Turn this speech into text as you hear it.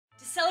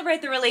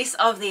celebrate the release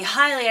of the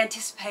highly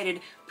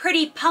anticipated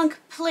Pretty Punk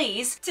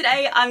Please,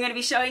 today I'm going to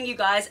be showing you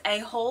guys a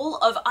haul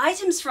of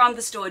items from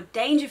the store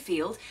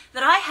Dangerfield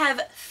that I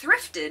have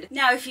thrifted.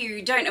 Now, if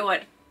you don't know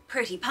what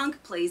Pretty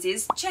Punk Please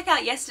is, check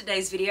out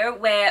yesterday's video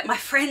where my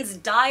friends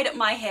dyed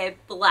my hair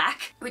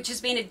black, which has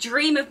been a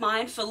dream of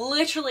mine for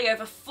literally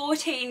over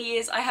 14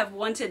 years. I have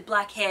wanted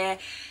black hair,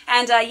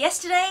 and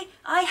yesterday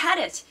I had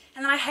it,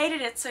 and then I hated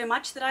it so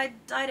much that I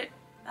dyed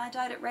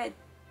it red.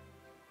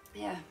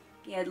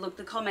 Yeah, look,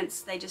 the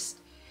comments, they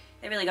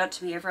really got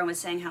to me. Everyone was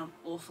saying how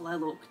awful I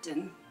looked,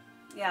 and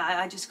yeah,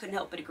 I just couldn't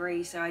help but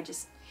agree, so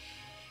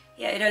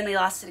yeah, it only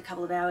lasted a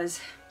couple of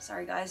hours.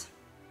 Sorry, guys.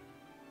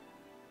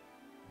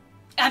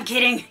 I'm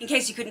kidding. In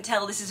case you couldn't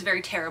tell, this is a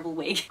very terrible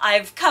wig.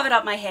 I've covered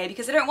up my hair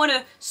because I don't want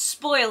to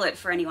spoil it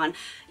for anyone.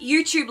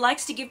 YouTube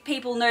likes to give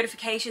people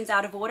notifications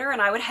out of order,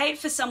 and I would hate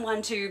for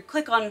someone to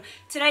click on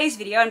today's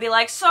video and be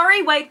like,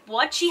 sorry, wait,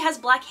 what? She has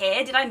black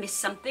hair? Did I miss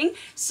something?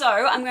 So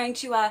I'm going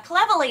to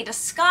cleverly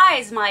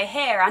disguise my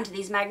hair under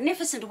these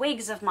magnificent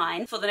wigs of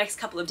mine for the next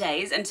couple of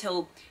days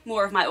until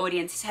more of my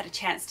audience has had a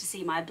chance to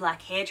see my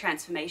black hair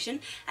transformation.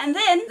 And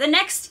then the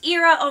next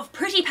era of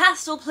Pretty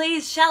Pastel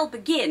Please shall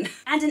begin.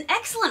 And an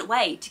excellent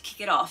way to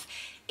kick it off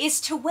is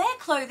to wear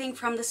clothing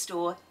from the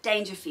store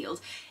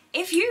Dangerfield.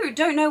 If you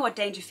don't know what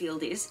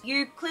Dangerfield is,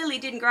 you clearly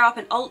didn't grow up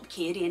an alt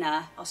kid in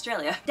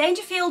Australia.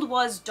 Dangerfield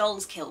was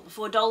Doll's Kill,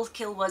 before Doll's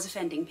Kill was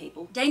offending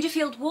people.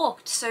 Dangerfield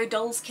walked so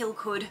Doll's Kill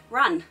could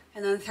run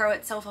and then throw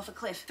itself off a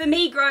cliff. For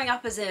me, growing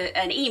up as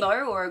an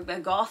emo or a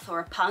goth or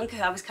a punk,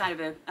 I was kind of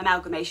an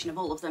amalgamation of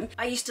all of them.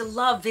 I used to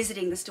love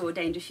visiting the store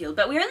Dangerfield,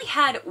 but we only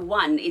had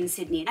one in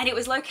Sydney, and it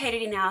was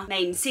located in our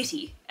main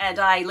city. And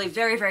I live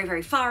very, very,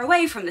 very far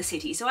away from the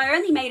city, so I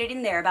only made it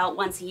in there about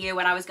once a year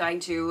when I was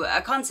going to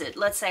a concert.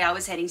 Let's say I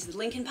was heading to the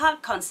Linkin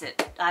Park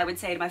concert. I would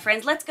say to my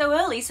friends, let's go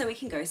early so we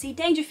can go see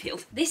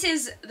Dangerfield. This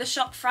is the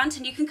shop front,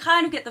 and you can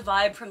kind of get the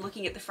vibe from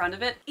looking at the front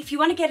of it. If you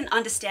want to get an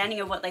understanding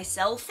of what they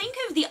sell, think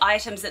of the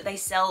items that they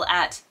sell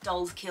at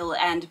Doll's Kill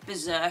and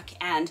Berserk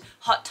and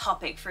Hot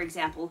Topic, for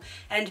example,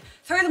 and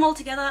throw them all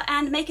together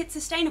and make it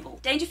sustainable.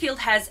 Dangerfield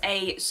has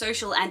a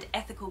social and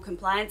ethical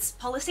compliance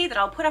policy that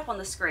I'll put up on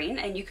the screen,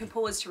 and you can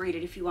pause to read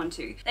it if you want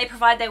to. They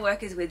provide their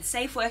workers with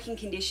safe working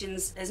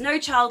conditions, there's no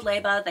child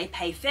labour, they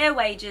pay fair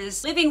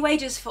wages, living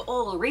wages for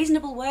all,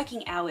 reasonable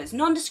working hours,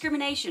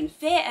 non-discrimination,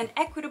 fair and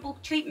equitable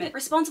treatment,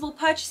 responsible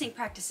purchasing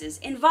practices,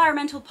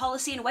 environmental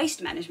policy and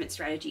waste management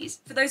strategies.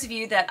 For those of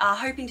you that are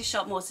hoping to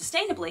shop more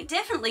sustainably,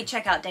 definitely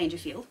check out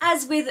Dangerfield.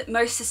 As with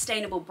most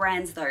sustainable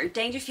brands though,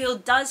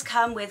 Dangerfield does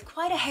come with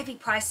quite a heavy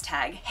price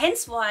tag,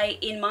 hence why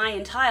in my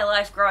entire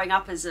life growing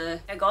up as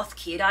a goth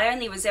kid, I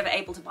only was ever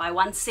able to buy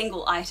one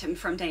single item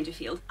from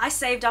Dangerfield. I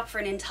saved up for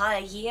an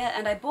entire year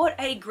and I bought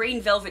a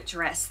green velvet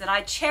dress that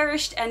I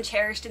cherished and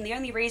cherished, and the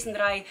only reason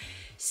that I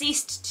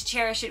ceased to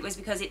cherish it was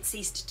because it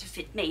ceased to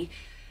fit me.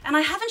 And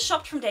I haven't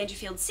shopped from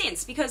Dangerfield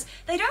since because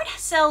they don't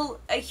sell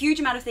a huge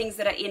amount of things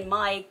that are in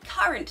my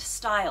current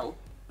style,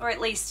 or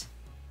at least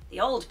the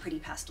old Pretty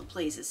Pastel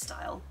Pleases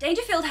style.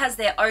 Dangerfield has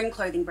their own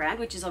clothing brand,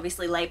 which is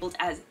obviously labelled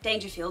as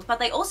Dangerfield, but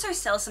they also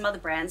sell some other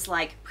brands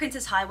like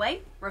Princess Highway,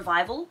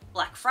 Revival,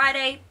 Black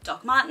Friday,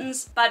 Doc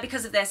Martens, but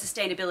because of their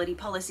sustainability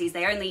policies,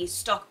 they only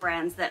stock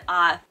brands that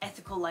are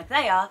ethical like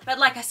they are. But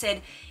like I said,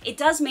 it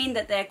does mean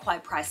that they're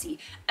quite pricey.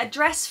 A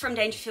dress from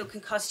Dangerfield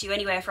can cost you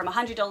anywhere from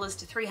 $100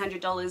 to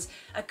 $300.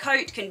 A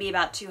coat can be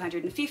about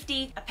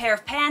 $250. A pair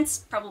of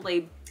pants,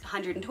 probably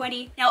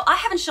 $120. Now, I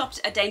haven't shopped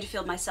at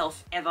Dangerfield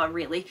myself ever,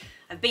 really.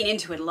 I've been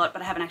into it a lot,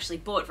 but I haven't actually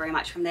bought very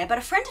much from there. But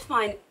a friend of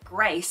mine,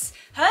 Grace,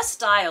 her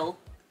style,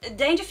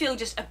 Dangerfield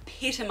just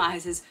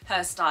epitomizes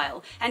her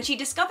style, and she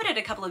discovered it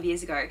a couple of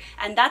years ago,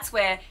 and that's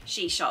where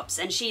she shops,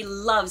 and she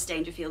loves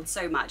Dangerfield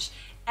so much.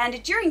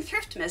 And during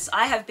Thriftmas,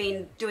 I have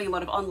been doing a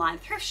lot of online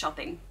thrift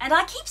shopping, and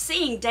I keep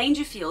seeing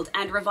Dangerfield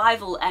and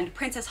Revival and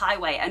Princess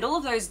Highway and all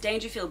of those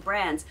Dangerfield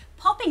brands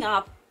popping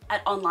up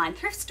at online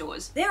thrift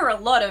stores. There are a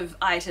lot of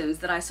items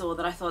that I saw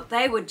that I thought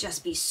they would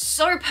just be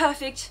so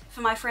perfect for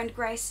my friend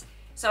Grace,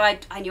 so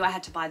I knew I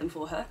had to buy them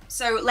for her.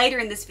 So later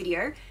in this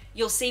video,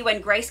 you'll see when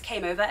Grace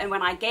came over and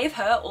when I gave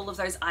her all of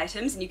those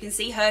items, and you can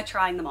see her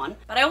trying them on.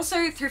 But I also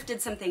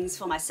thrifted some things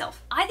for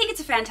myself. I think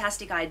it's a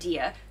fantastic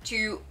idea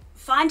to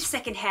find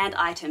secondhand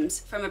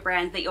items from a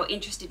brand that you're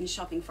interested in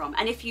shopping from.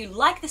 And if you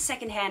like the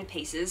secondhand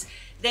pieces,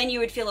 then you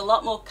would feel a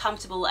lot more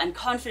comfortable and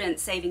confident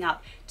saving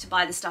up to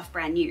buy the stuff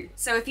brand new.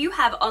 So if you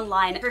have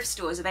online thrift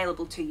stores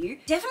available to you,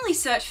 definitely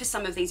search for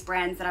some of these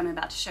brands that I'm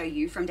about to show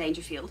you from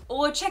Dangerfield.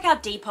 Or check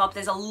out Depop,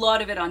 there's a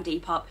lot of it on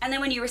Depop. And then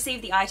when you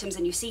receive the items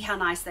and you see how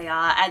nice they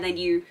are, and then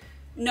you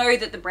know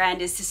that the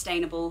brand is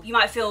sustainable, you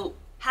might feel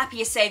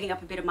happier saving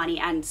up a bit of money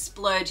and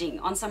splurging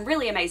on some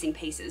really amazing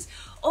pieces.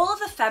 All of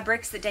the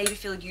fabrics that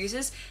Dangerfield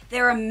uses,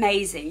 they're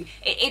amazing.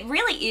 It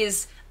really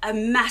is a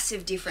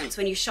massive difference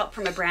when you shop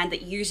from a brand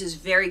that uses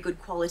very good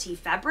quality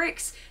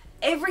fabrics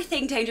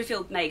everything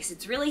Dangerfield makes,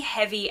 it's really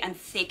heavy and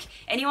thick.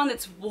 Anyone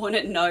that's worn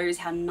it knows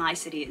how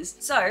nice it is.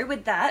 So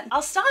with that,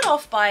 I'll start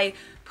off by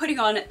putting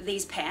on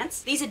these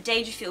pants. These are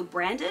Dangerfield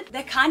branded.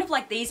 They're kind of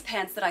like these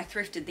pants that I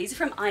thrifted. These are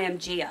from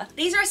IMGA.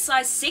 These are a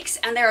size 6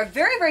 and they're a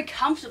very, very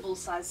comfortable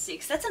size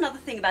 6. That's another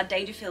thing about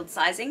Dangerfield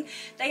sizing.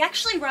 They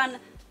actually run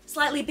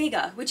slightly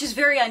bigger, which is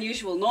very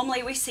unusual.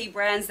 Normally we see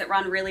brands that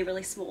run really,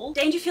 really small.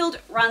 Dangerfield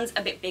runs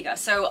a bit bigger.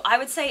 So I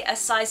would say a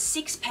size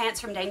 6 pants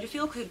from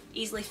Dangerfield could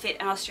easily fit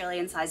an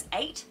Australian size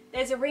 8.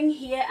 There's a ring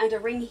here and a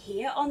ring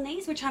here on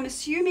these, which I'm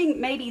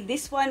assuming maybe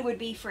this one would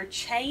be for a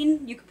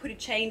chain. You could put a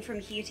chain from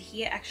here to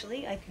here,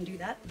 actually. I can do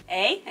that.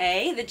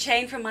 The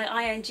chain from my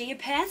IMGA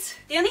pants.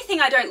 The only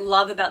thing I don't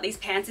love about these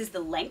pants is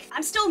the length.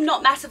 I'm still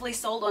not massively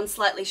sold on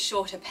slightly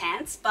shorter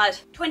pants,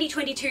 but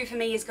 2022 for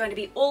me is going to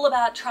be all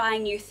about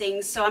trying new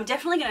things, so I'm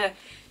definitely gonna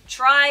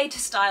try to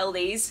style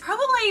these,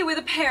 probably with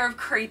a pair of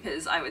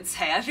creepers, I would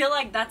say. I feel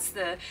like that's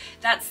the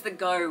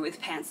go with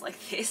pants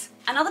like this.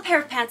 Another pair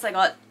of pants I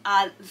got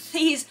are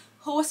these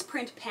horse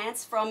print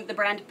pants from the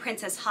brand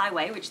Princess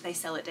Highway, which they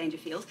sell at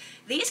Dangerfield.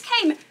 These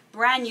came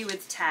brand new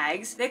with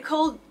tags. They're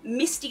called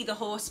Misty the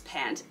Horse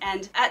Pant,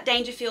 and at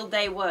Dangerfield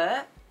they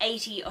were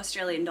 80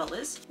 Australian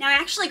dollars. Now I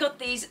actually got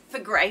these for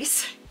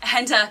Grace,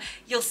 and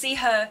you'll see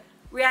her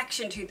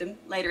reaction to them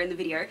later in the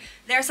video.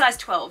 They're a size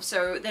 12,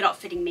 so they're not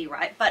fitting me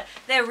right, but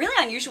they're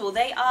really unusual.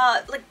 They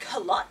are like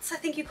culottes. I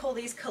think you call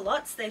these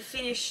culottes. They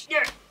finish,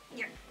 I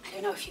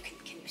don't know if you can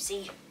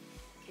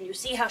you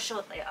see how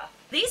short they are?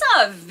 These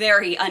are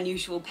very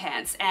unusual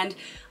pants, and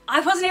I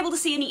wasn't able to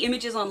see any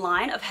images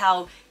online of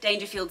how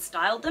Dangerfield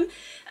styled them.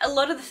 A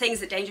lot of the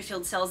things that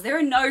Dangerfield sells, there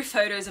are no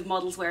photos of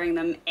models wearing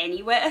them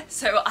anywhere,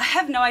 so I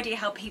have no idea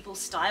how people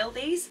style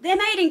these. They're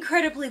made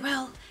incredibly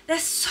well. They're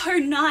so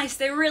nice.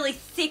 They're really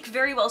thick,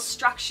 very well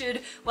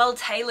structured, well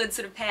tailored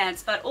sort of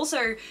pants, but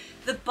also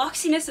the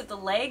boxiness of the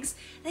legs,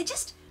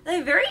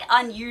 they're very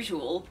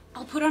unusual.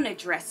 I'll put on a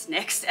dress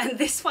next, and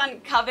this one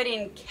covered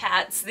in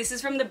cats. This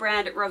is from the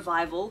brand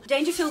Revival.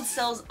 Dangerfield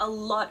sells a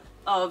lot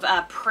of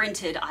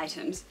printed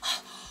items.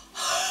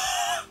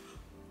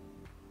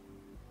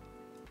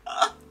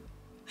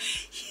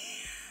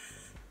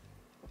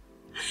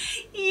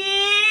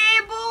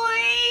 Yeah,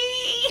 boy!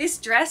 This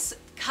dress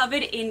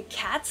covered in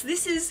cats.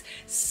 This is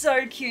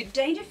so cute.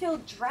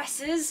 Dangerfield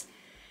dresses,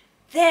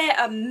 they're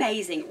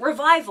amazing.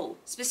 Revival,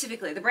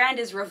 specifically. The brand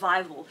is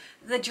Revival.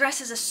 The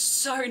dresses are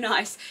so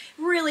nice.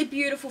 Really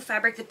beautiful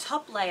fabric. The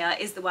top layer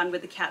is the one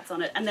with the cats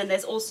on it, and then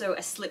there's also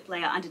a slip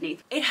layer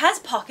underneath. It has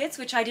pockets,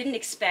 which I didn't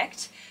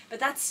expect, but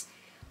that's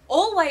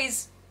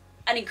always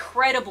an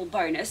incredible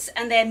bonus,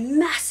 and they're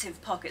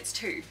massive pockets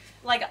too.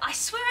 Like, I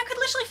swear I could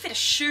literally fit a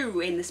shoe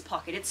in this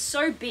pocket. It's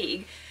so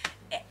big.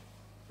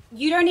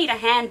 You don't need a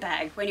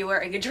handbag when you're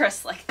wearing a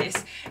dress like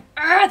this.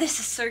 This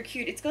is so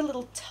cute. It's got a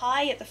little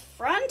tie at the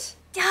front.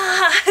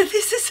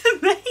 This is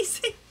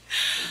amazing.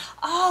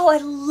 Oh, I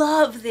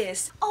love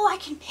this. Oh, I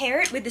can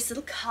pair it with this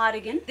little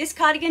cardigan. This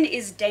cardigan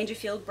is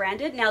Dangerfield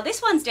branded. Now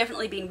this one's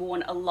definitely been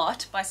worn a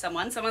lot by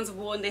someone. Someone's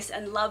worn this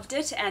and loved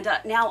it, and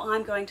now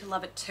I'm going to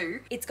love it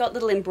too. It's got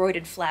little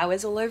embroidered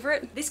flowers all over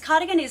it. This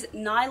cardigan is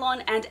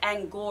nylon and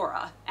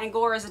Angora.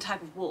 Angora is a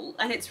type of wool,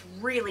 and it's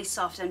really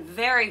soft and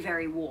very,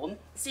 very warm.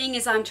 Seeing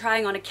as I'm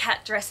trying on a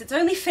cat dress, it's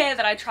only fair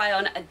that I try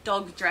on a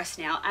dog dress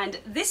now. And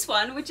this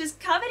one, which is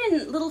covered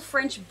in little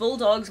French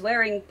bulldogs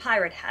wearing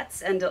pirate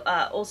hats, and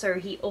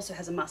he also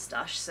has a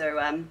mustache,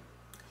 so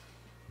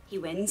he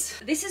wins.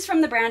 This is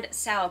from the brand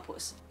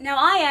Sourpuss. Now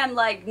I am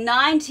like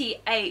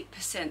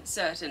 98%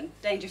 certain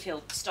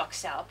Dangerfield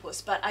stocks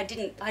Sourpuss, but I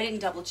didn't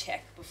double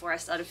check before I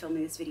started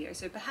filming this video,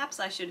 so perhaps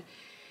I should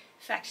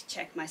fact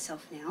check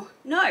myself now.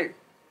 No,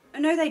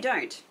 they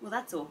don't. Well,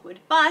 that's awkward.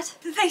 But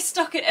they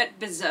stock it at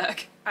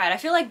Berserk. Alright, I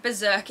feel like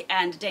Berserk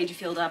and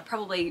Dangerfield are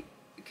probably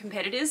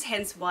competitors,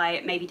 hence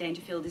why maybe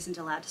Dangerfield isn't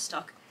allowed to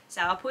stock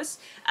Sourpuss.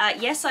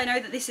 Yes, I know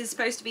that this is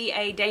supposed to be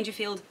a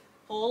Dangerfield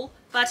haul,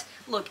 but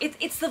look,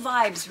 it's the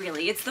vibes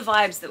really. It's the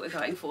vibes that we're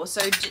going for.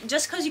 So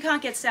just because you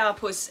can't get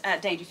Sourpuss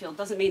at Dangerfield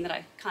doesn't mean that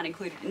I can't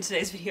include it in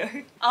today's video.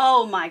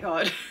 Oh my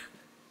god.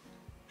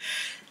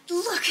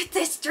 Look at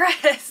this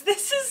dress.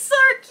 This is so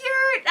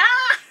cute.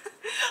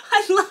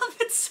 I love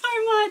it so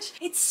much.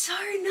 It's so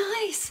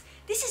nice.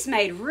 This is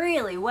made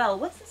really well.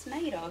 What's this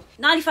made of?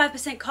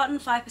 95% cotton,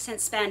 5%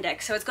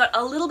 spandex, so it's got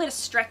a little bit of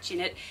stretch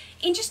in it.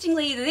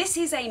 Interestingly, this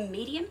is a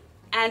medium,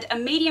 and a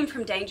medium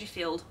from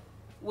Dangerfield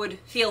would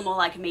feel more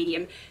like a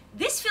medium.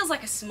 This feels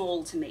like a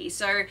small to me,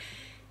 so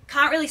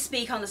can't really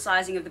speak on the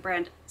sizing of the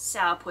brand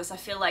Sourpuss. I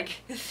feel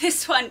like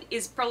this one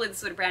is probably the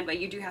sort of brand where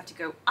you do have to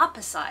go up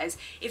a size.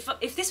 If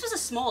this was a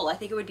small, I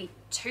think it would be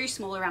too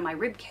small around my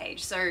rib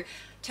cage, so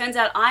turns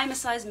out I'm a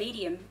size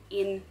medium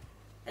in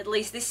at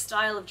least this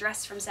style of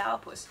dress from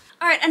Sourpuss.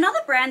 Alright, another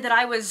brand that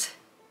I was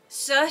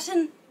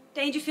certain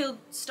Dangerfield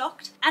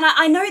stocked, and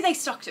I know they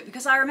stocked it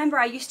because I remember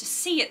I used to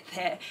see it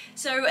there,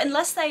 so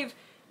unless they've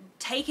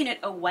taken it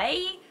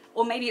away,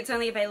 or maybe it's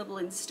only available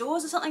in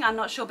stores or something, I'm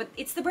not sure, but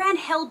it's the brand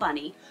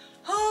Hellbunny.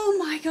 Oh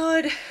my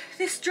god,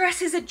 this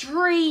dress is a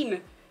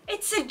dream.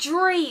 It's a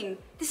dream.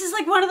 This is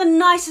like one of the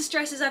nicest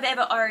dresses I've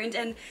ever owned,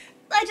 and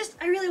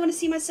I really want to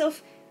see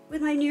myself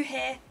with my new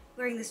hair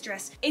wearing this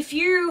dress. If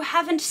you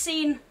haven't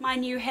seen my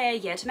new hair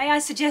yet, may I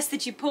suggest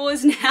that you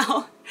pause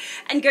now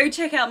and go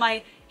check out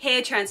my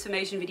hair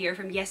transformation video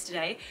from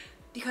yesterday,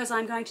 because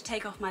I'm going to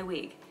take off my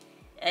wig.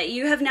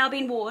 You have now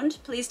been warned.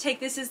 Please take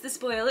this as the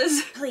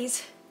spoilers.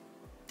 Please,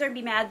 don't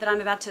be mad that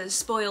I'm about to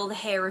spoil the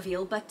hair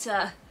reveal, but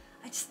I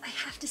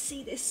have to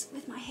see this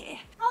with my hair.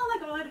 Oh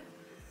my god.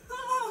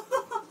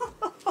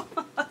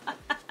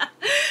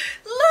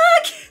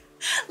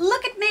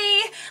 Look at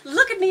me!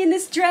 Look at me in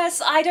this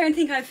dress. I don't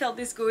think I've felt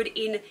this good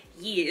in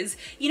years.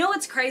 You know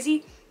what's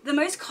crazy? The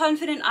most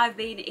confident I've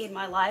been in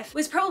my life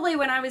was probably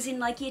when I was in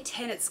like year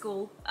 10 at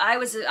school. I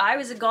was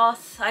a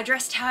goth. I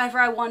dressed however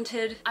I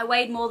wanted. I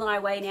weighed more than I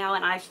weigh now,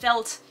 and I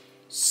felt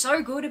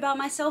so good about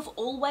myself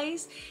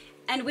always.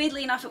 And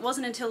weirdly enough, it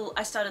wasn't until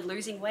I started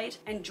losing weight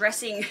and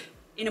dressing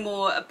in a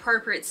more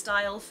appropriate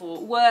style for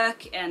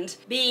work and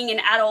being an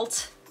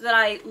adult that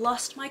I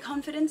lost my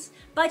confidence.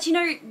 But you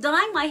know,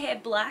 dyeing my hair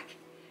black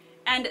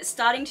and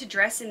starting to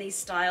dress in these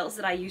styles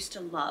that I used to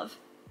love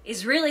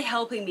is really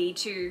helping me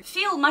to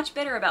feel much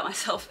better about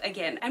myself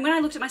again. And when I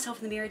looked at myself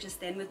in the mirror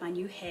just then with my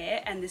new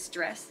hair and this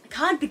dress, I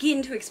can't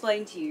begin to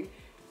explain to you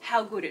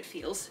how good it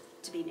feels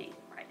to be me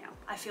right now.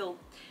 I feel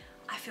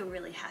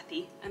really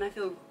happy, and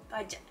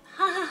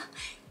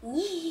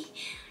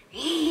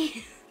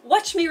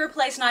watch me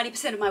replace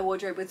 90% of my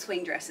wardrobe with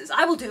swing dresses.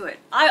 I will do it.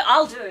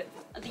 I'll do it.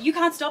 You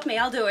can't stop me,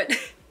 I'll do it.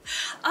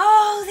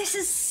 Oh, this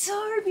is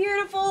so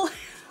beautiful.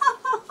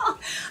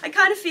 I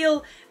kind of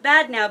feel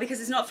bad now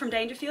because it's not from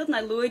Dangerfield, and I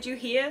lured you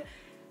here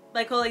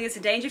by calling this a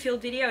Dangerfield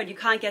video, and you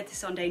can't get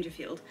this on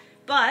Dangerfield.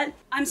 But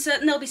I'm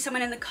certain there'll be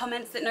someone in the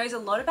comments that knows a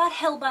lot about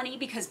Hellbunny,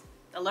 because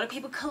a lot of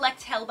people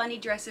collect Hellbunny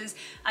dresses.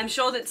 I'm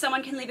sure that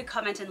someone can leave a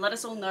comment and let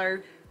us all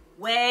know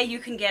where you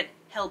can get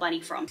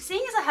Hellbunny from.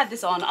 Seeing as I have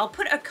this on, I'll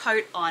put a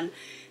coat on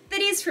that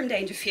is from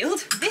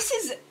Dangerfield. This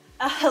is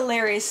a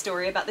hilarious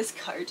story about this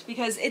coat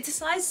because it's a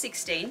size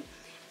 16,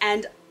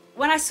 and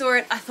when I saw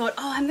it, I thought,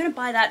 oh, I'm gonna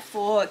buy that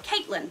for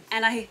Caitlin.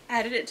 And I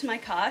added it to my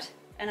cart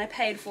and I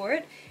paid for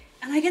it.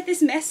 And I get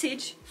this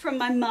message from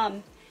my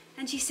mum,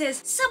 and she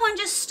says, someone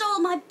just stole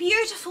my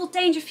beautiful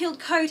Dangerfield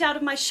coat out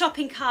of my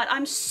shopping cart.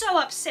 I'm so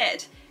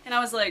upset. And I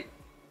was like,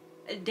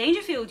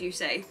 Dangerfield, you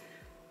say?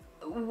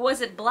 Was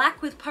it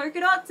black with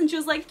polka dots? And she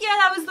was like, yeah,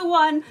 that was the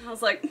one. And I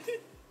was like,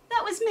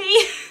 that was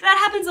me. That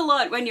happens a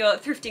lot when you're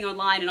thrifting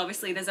online, and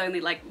obviously there's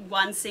only like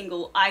one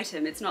single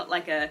item. It's not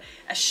like a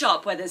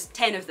shop where there's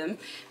 10 of them.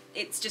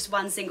 It's just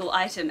one single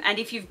item. And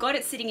if you've got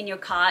it sitting in your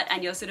cart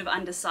and you're sort of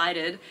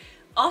undecided,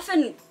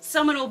 often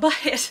someone will buy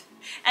it.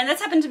 And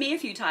that's happened to me a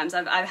few times.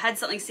 I've had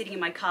something sitting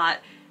in my cart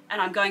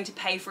and I'm going to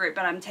pay for it,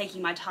 but I'm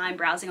taking my time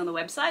browsing on the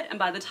website, and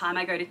by the time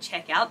I go to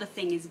check out, the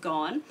thing is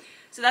gone.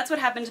 So that's what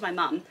happened to my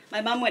mum.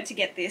 My mum went to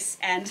get this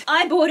and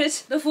I bought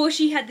it before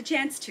she had the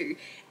chance to.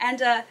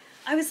 And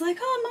I was like,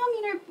 oh mum,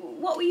 you know,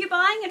 what were you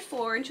buying it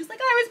for? And she was like,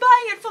 I was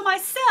buying it for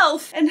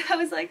myself. And I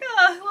was like,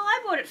 oh, well,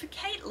 I bought it for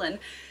Caitlin.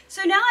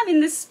 So now I'm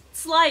in this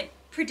slight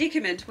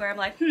predicament where I'm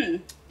like,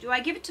 do I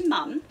give it to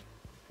mum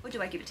or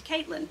do I give it to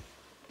Caitlin?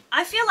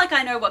 I feel like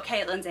I know what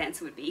Caitlin's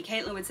answer would be.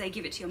 Caitlin would say,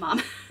 give it to your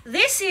mum.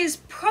 This is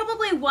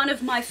probably one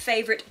of my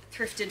favorite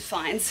thrifted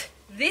finds.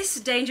 This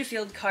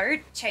Dangerfield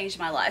coat changed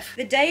my life.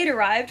 The day it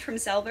arrived from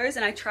Salvo's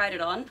and I tried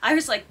it on, I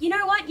was like, you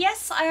know what?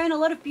 Yes, I own a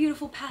lot of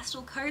beautiful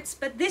pastel coats,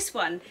 but this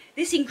one,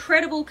 this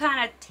incredible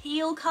kind of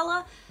teal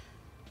color,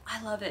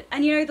 I love it.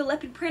 And you know, the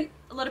leopard print,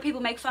 a lot of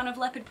people make fun of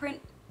leopard print.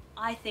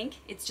 I think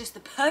it's just the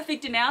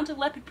perfect amount of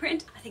leopard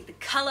print. I think the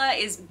color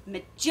is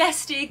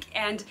majestic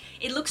and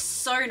it looks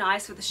so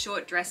nice with a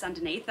short dress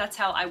underneath. That's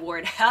how I wore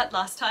it out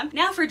last time.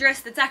 Now for a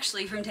dress that's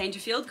actually from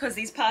Dangerfield, because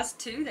these past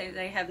two,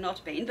 they have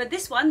not been. But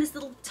this one, this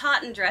little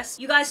tartan dress,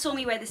 you guys saw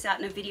me wear this out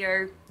in a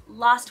video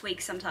last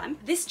week sometime.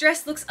 This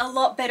dress looks a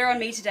lot better on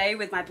me today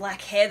with my black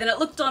hair than it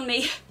looked on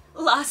me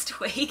last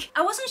week.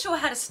 I wasn't sure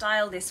how to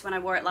style this when I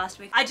wore it last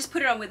week. I just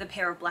put it on with a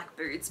pair of black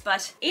boots,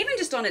 but even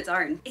just on its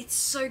own, it's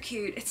so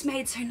cute. It's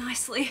made so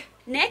nicely.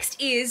 Next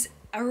is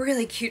a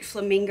really cute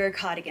flamingo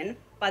cardigan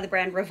by the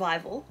brand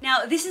Revival.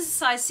 Now this is a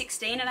size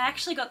 16 and I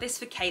actually got this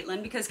for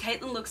Caitlin because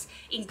Caitlin looks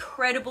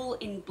incredible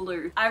in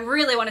blue. I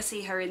really want to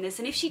see her in this,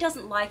 and if she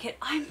doesn't like it,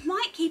 I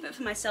might keep it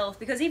for myself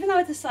because even though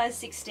it's a size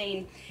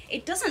 16,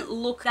 it doesn't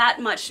look that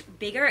much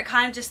bigger. It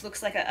kind of just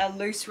looks like a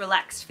loose,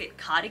 relaxed fit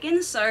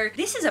cardigan. So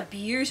this is a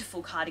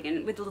beautiful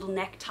cardigan with a little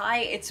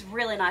necktie. It's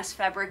really nice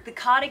fabric. The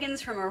cardigans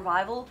from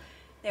Revival,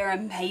 they're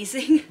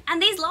amazing.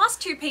 And these last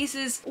two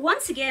pieces,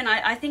 once again,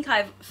 I think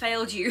I've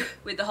failed you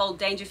with the whole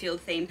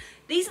Dangerfield theme.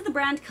 These are the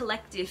brand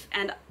Collectif,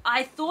 and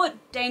I thought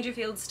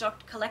Dangerfield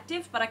stocked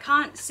Collectif, but I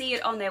can't see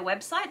it on their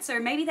website,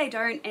 so maybe they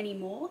don't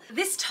anymore.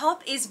 This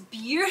top is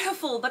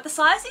beautiful, but the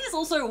sizing is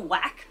also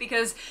whack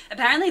because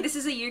apparently this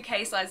is a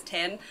UK size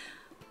 10.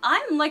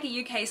 I'm like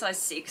a UK size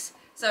 6.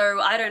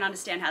 So I don't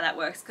understand how that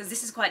works because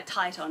this is quite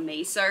tight on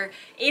me. So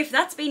if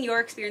that's been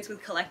your experience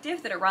with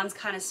Collectif, that it runs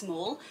kind of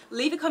small,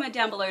 leave a comment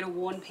down below to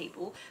warn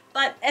people.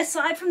 But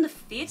aside from the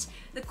fit,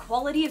 the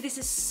quality of this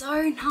is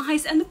so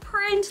nice, and the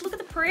print, look at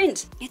the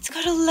print. It's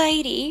got a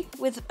lady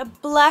with a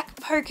black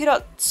polka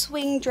dot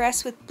swing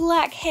dress with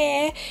black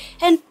hair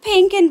and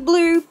pink and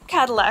blue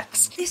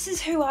Cadillacs. This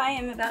is who I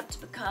am about to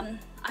become.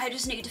 I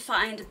just need to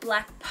find a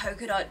black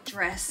polka dot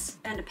dress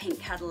and a pink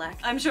Cadillac.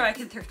 I'm sure I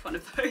can thrift one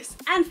of those.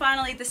 And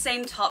finally, the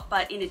same top,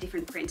 but in a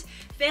different print.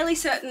 Fairly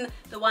certain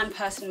the one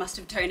person must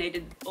have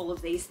donated all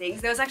of these things.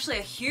 There was actually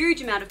a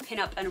huge amount of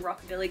Pinup and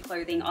Rockabilly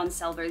clothing on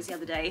Salvos the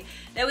other day.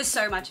 There was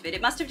so much of it.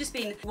 It must have just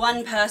been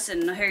one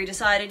person who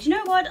decided, you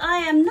know what, I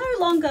am no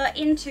longer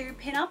into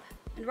Pinup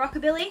and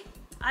Rockabilly.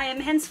 I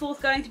am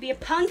henceforth going to be a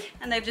punk,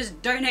 and they've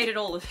just donated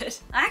all of it.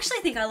 I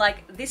actually think I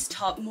like this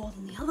top more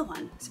than the other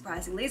one,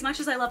 surprisingly, as much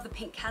as I love the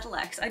pink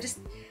Cadillacs. I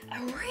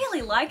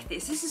really like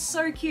this. This is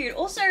so cute.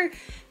 Also,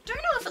 don't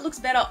know if it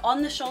looks better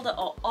on the shoulder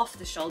or off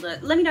the shoulder.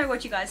 Let me know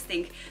what you guys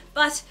think.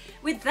 But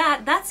with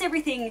that, that's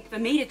everything for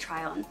me to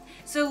try on.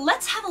 So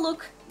let's have a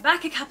look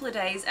back a couple of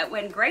days at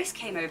when Grace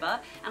came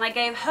over and I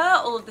gave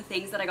her all of the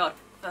things that I got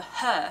for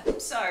her.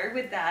 So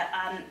with that,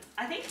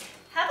 I think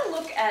have a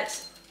look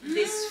at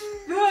this.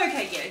 Oh,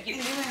 okay, yeah,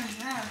 you.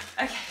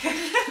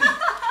 Okay.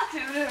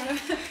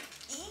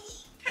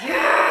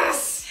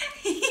 Yes!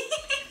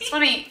 It's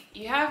funny,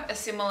 you have a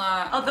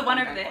similar... Oh, the one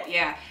over there?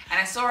 Yeah, and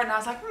I saw it and I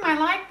was like, I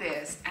like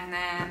this. And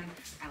then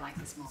I like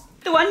this more.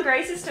 The one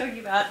Grace is talking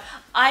about,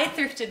 I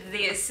thrifted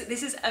this.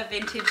 This is a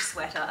vintage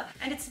sweater,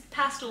 and it's a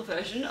pastel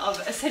version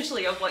of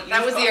essentially of what you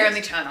That was the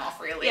only turn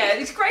off, really.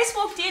 Yeah, Grace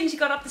walked in, she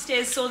got up the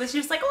stairs, saw this,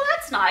 and she was like, oh,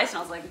 that's nice. And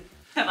I was like,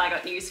 have I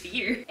got news for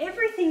you?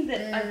 Everything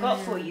that I've got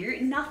for you,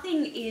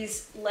 nothing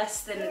is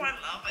less than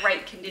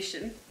great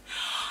condition.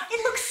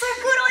 It looks so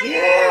good on you!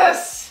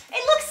 Yes!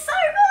 It looks so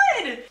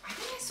good! I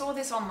think I saw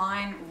this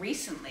online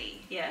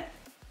recently. Yeah?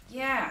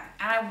 Yeah,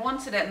 and I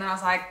wanted it and then I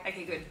was like,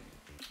 Okay, good.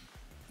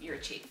 you're a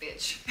cheap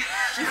bitch.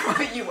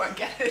 You won't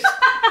get it.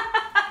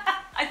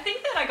 I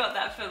think that I got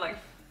that for like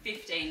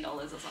 $15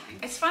 or something.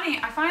 It's funny,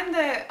 I find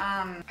that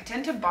I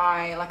tend to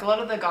buy, like a lot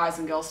of the guys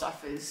and girl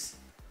stuff is,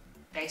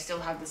 they still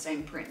have the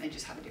same print, they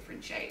just have a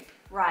different shape.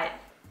 Right.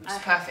 Which is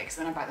perfect,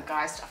 so then I buy the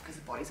guys stuff because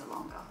the bodies are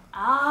longer.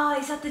 Ah,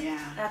 is that the,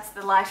 that's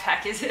the life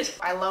hack, is it?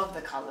 I love the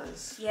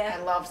colours. Yeah.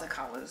 I love the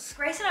colours.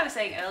 Grace and I were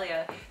saying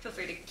earlier, feel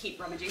free to keep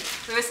rummaging,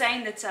 we were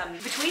saying that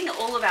between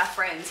all of our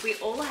friends, we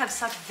all have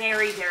such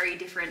very, very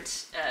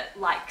different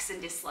likes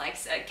and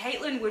dislikes.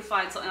 Caitlin would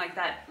find something like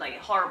that like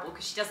horrible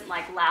because she doesn't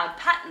like loud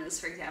patterns,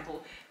 for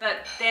example.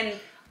 But then...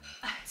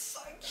 It's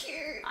so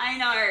cute. I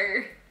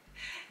know.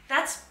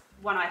 That's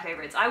one of my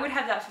favourites. I would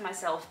have that for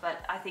myself,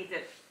 but I think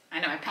that... I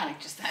know, I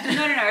panicked just then.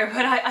 No,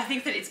 but I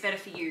think that it's better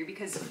for you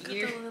because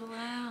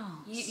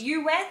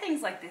you wear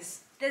things like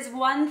this. There's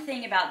one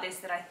thing about this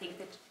that I think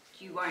that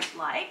you won't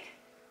like.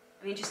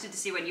 I'm interested to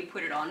see when you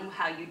put it on,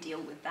 how you deal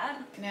with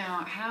that.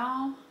 Now,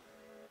 how?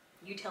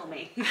 You tell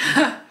me.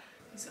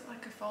 Is it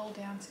like a fold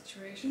down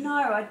situation? No,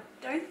 I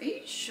don't. Are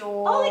you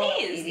sure? Oh,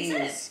 it is.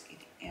 Is it?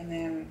 And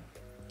then,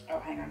 oh,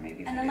 hang on,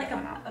 maybe. And then like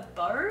a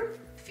bow?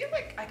 I feel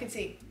like I could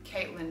see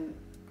Caitlin.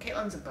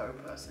 Caitlin's a bow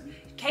person.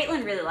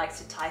 Caitlin really likes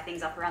to tie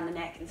things up around the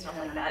neck and stuff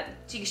like that.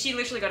 She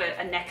literally got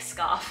a neck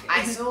scarf.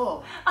 I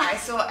saw,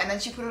 and then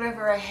she put it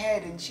over her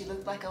head and she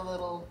looked like a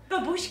little...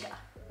 babushka.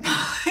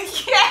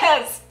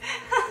 Yes!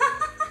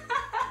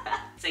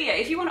 So yeah,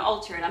 if you want to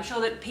alter it, I'm sure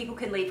that people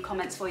can leave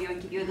comments for you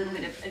and give you a little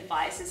bit of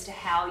advice as to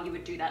how you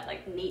would do that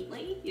like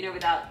neatly, you know,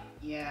 without...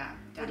 Yeah,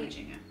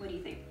 damaging it. What do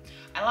you think?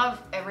 I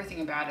love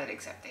everything about it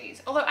except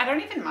these. Although I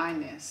don't even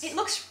mind this. It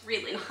looks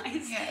really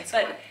nice. Yeah, it's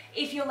but good.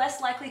 If you're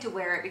less likely to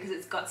wear it because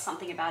it's got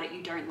something about it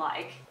you don't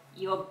like,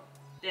 you're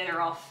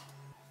better off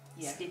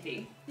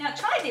snipping. Now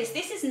try this.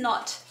 This is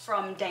not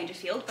from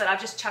Dangerfield, but I've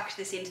just chucked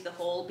this into the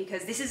haul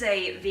because this is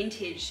a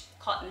vintage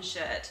cotton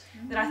shirt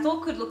that I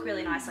thought could look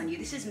really nice on you.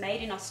 This is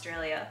made in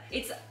Australia.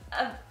 It's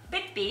a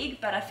bit big,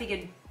 but I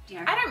figured, you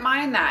know. I don't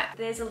mind that.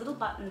 There's a little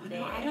button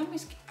there. I'd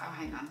always... Oh,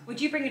 hang on. Would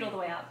you bring it all the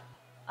way up?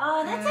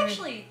 Oh, that's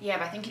actually... Yeah,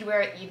 but I think you'd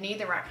wear it, you'd need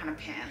the right kind of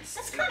pants.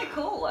 That's kind of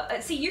cool.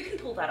 See, you can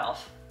pull that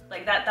off.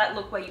 Like that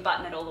look where you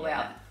button it all the way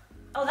up.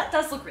 Oh, that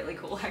does look really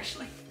cool,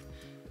 actually.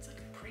 It's like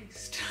a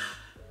priest.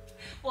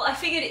 Well, I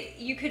figured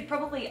you could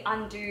probably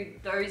undo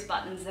those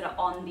buttons that are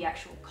on the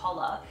actual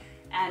collar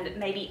and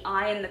maybe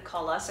iron the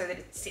collar so that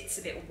it sits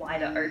a bit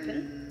wider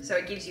open. So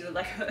it gives you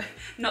like a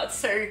not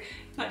so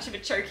much of a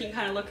choking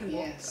kind of look. And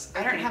yes,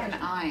 I don't have an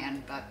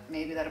iron, but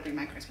maybe that'll be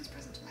my Christmas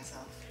present to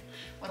myself.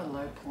 What a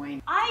low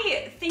point.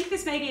 I think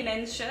this may be a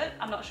men's shirt,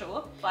 I'm not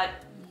sure, but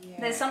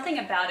there's something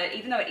about it,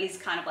 even though it is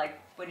kind of like,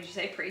 what did you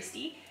say,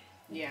 priesty?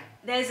 Yeah.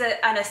 There's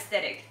an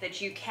aesthetic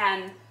that you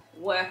can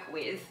work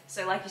with.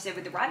 So like you said,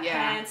 with the right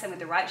pants and with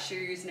the right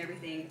shoes and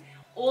everything,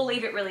 or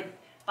leave it really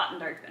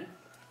buttoned open.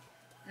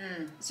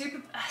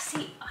 Super,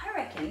 see, I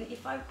reckon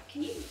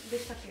can you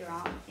lift up your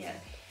arm? Yeah.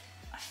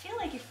 I feel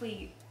like if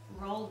we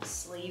roll the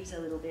sleeves a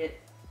little bit,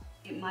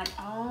 it might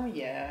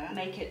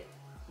make it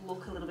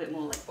look a little bit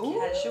more like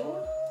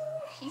casual.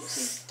 Keeps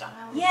his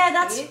style. Yeah,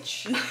 that's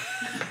bitch.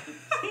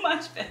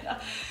 much better.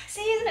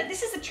 See, isn't it?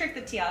 This is the trick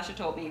that Tiasha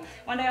taught me.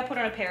 One day I put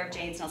on a pair of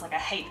jeans and I was like, I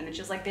hate them. And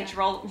she was like, bitch,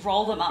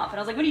 roll them up. And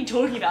I was like, what are you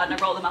talking about? And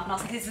I rolled them up and I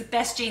was like, this is the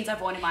best jeans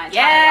I've worn in my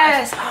entire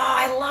life. Yes! Oh,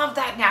 I love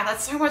that now.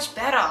 That's so much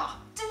better.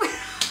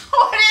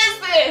 What is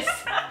this?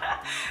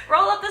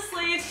 Roll up the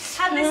sleeves,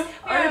 have this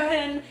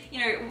open, you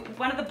know,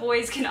 one of the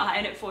boys can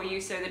iron it for you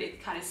so that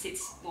it kind of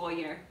sits more,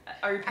 you know,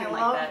 open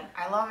like that.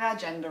 I love our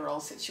gender role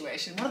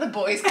situation. One of the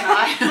boys can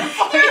iron it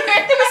for you.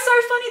 It was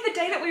so funny the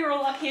day that we were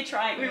all up here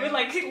trying, we were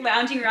like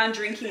lounging around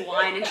drinking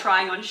wine and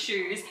trying on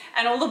shoes,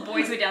 and all the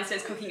boys were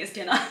downstairs cooking us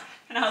dinner.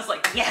 And I was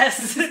like,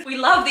 yes, we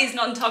love these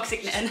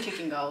non-toxic men.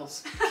 Kicking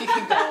goals.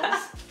 Kicking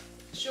goals.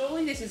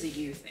 Surely this is a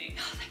you thing.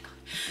 Oh, thank God.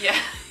 Yeah.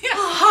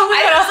 Oh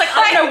my God, I was like,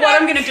 I don't know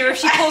what I'm gonna do if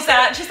she pulls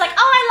that out. She's like, oh,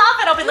 I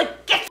love it. I'll be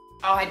like, get.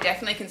 Oh, I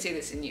definitely can see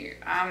this in you.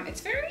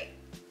 It's very,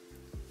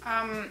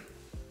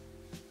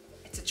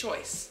 it's a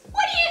choice.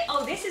 What do you?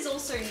 Oh, this is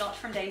also not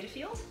from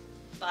Dangerfield,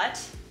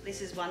 but this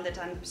is one that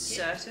I'm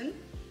certain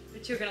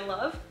that you're gonna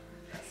love.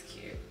 That's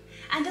cute.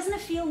 And doesn't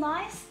it feel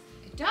nice?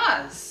 It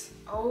does.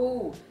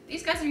 Oh,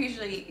 these guys are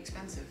usually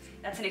expensive.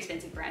 That's an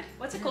expensive brand.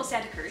 What's it called?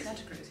 Santa Cruz?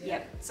 Santa Cruz, yeah.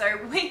 Yep. So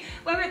when we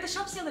were at the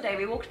shops the other day,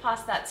 we walked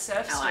past that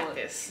surf store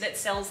that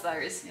sells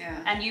those.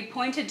 Yeah. And you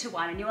pointed to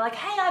one and you were like,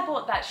 hey, I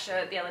bought that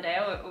shirt the other day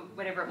or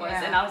whatever it was.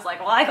 Yeah. And I was like,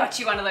 well, I got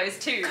you one of those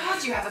too.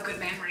 God, you have a good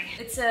memory.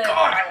 It's a...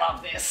 God, I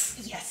love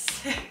this. Yes.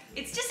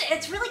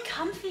 It's really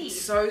comfy. It's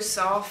so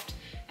soft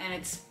and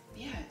it's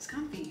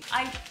comfy.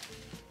 I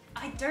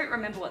don't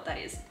remember what that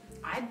is.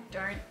 I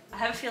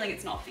have a feeling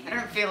it's not for you. I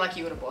don't feel like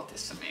you would have bought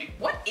this for me.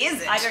 What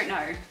is it? I don't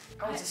know.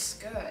 Oh, it's a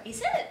skirt.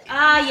 Is it?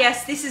 Ah,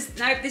 yes, this is,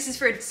 nope, this is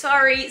for,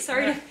 sorry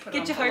to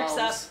get your hopes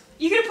up.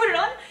 You gonna put it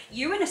on?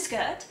 You in a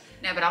skirt?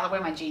 No, but I'll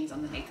wear my jeans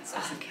underneath it so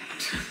it doesn't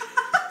count.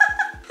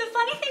 The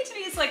funny thing to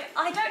me is like,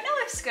 I don't know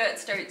if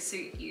skirts don't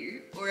suit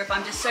you or if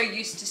I'm just so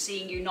used to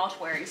seeing you not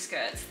wearing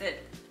skirts that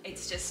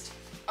it's just...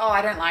 Oh,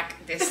 I don't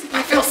like this.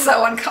 I feel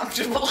so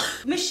uncomfortable.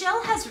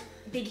 Michelle has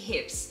big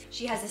hips.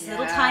 She has this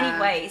little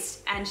tiny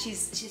waist and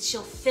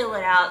she'll fill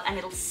it out and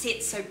it'll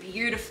sit so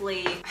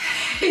beautifully. I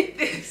hate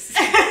this.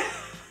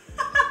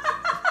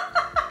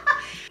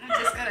 I'm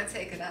just gonna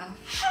take it off.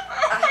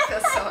 I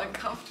feel so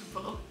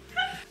uncomfortable.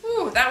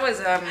 Ooh, that was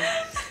a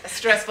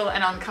stressful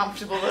and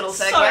uncomfortable little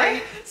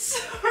segue.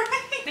 Sorry.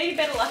 Maybe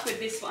better luck with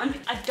this one.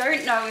 I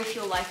don't know if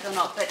you'll like it or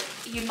not, but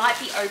you might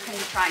be open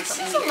to trying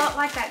something new. It's a lot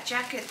like that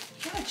jacket.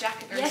 You have a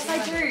jacket very Yes, I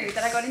do,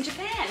 that I got in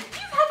Japan.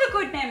 You have a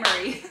good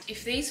memory.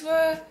 If these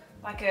were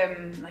like a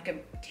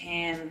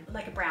tan,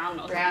 like a brown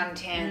or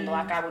tan,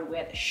 black, I would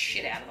wear the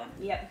shit out of them.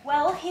 Yep.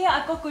 Well, here,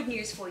 I've got good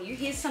news for you.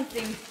 Here's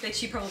something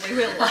that you probably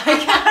will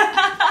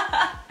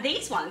like.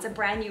 These ones are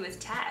brand new as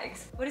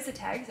tags. What does the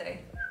tag say?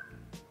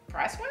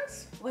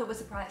 Price-wise? What was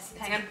the price?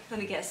 Hang on, let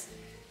me guess.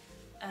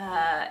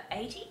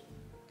 80?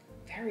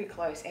 Very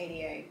close,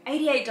 88.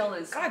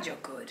 $88. God, you're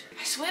good.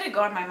 I swear to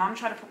God, my mum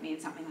tried to put me in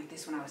something like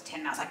this when I was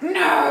 10 and I was like,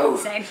 no!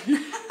 Same.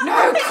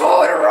 No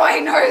corduroy,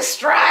 no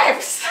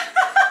stripes!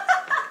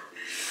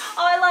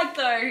 Oh, I like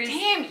those.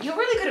 Damn, you're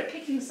really good at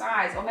picking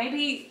size. Or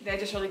maybe they're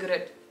just really good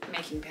at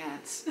making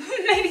pants.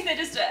 Maybe they're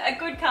just a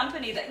good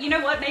company that, you know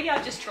what, maybe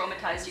I've just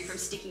traumatized you from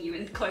sticking you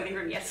in clothing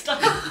room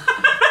yesterday.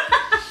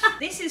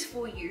 This is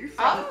for you,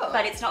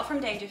 but it's not from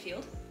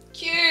Dangerfield.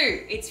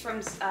 Cute. It's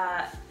from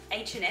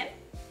H&M.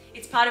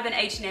 It's part of an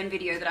H&M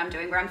video that I'm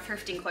doing where I'm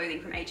thrifting clothing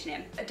from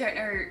H&M. I don't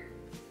know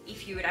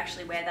if you would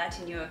actually wear that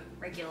in your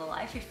regular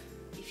life,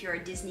 if you're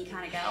a Disney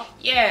kind of girl.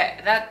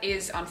 Yeah, that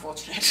is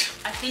unfortunate.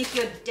 I think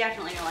you're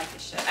definitely gonna like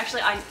this shirt.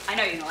 Actually, I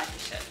know you're gonna like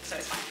this shirt, so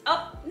it's fine.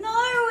 Oh,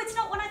 no, it's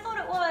not what I thought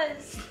it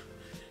was.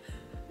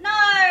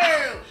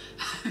 No!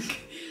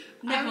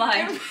 Never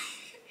mind.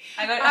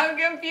 I'm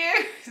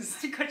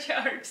confused. You got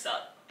your hopes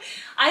up.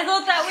 I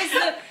thought that was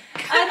the,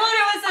 I thought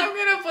it was the... I'm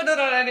gonna put it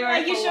on anyway. Are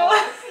you sure?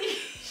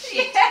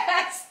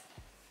 Yes!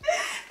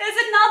 There's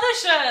another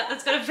shirt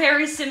that's got a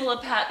very similar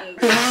pattern.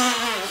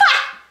 I'm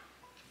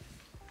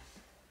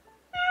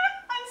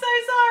so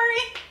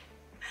sorry.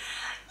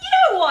 You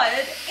know what?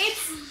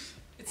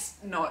 It's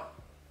not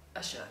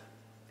a shirt.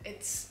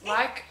 It's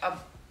like a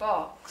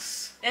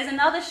box. There's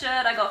another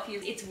shirt I got for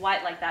you. It's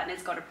white like that and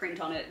it's got a print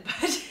on it,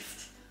 but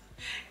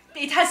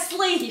it has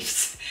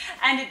sleeves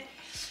and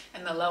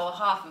the lower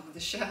half of the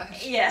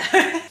shirt. Yeah.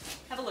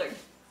 Have a look.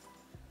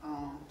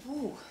 Oh,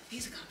 ooh,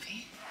 these are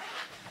comfy.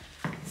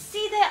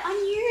 See, they're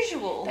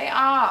unusual. They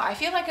are. I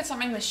feel like it's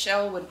something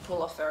Michelle would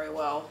pull off very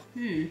well. I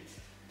don't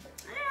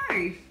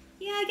know.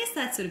 Yeah, I guess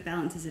that sort of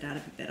balances it out a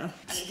bit better.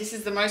 I mean, this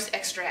is the most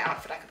extra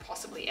outfit I could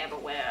possibly ever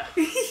wear.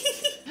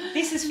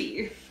 This is for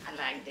you. I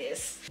like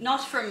this.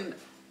 Not from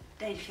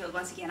Dangerfield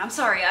once again. I'm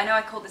sorry, I know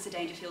I called this a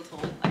Dangerfield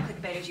haul. I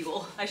clickbaited you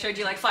all. I showed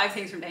you like 5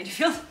 things from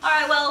Dangerfield. All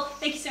right, well,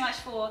 thank you so much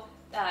for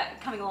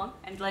coming along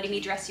and letting me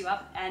dress you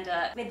up. And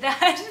with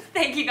that,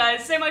 thank you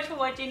guys so much for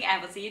watching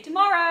and we'll see you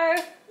tomorrow.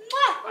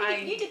 Mwah!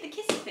 Bye. You did the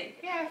kissing thing.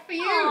 Yeah, for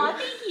you. Aw,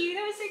 thank you.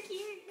 That was so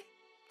cute.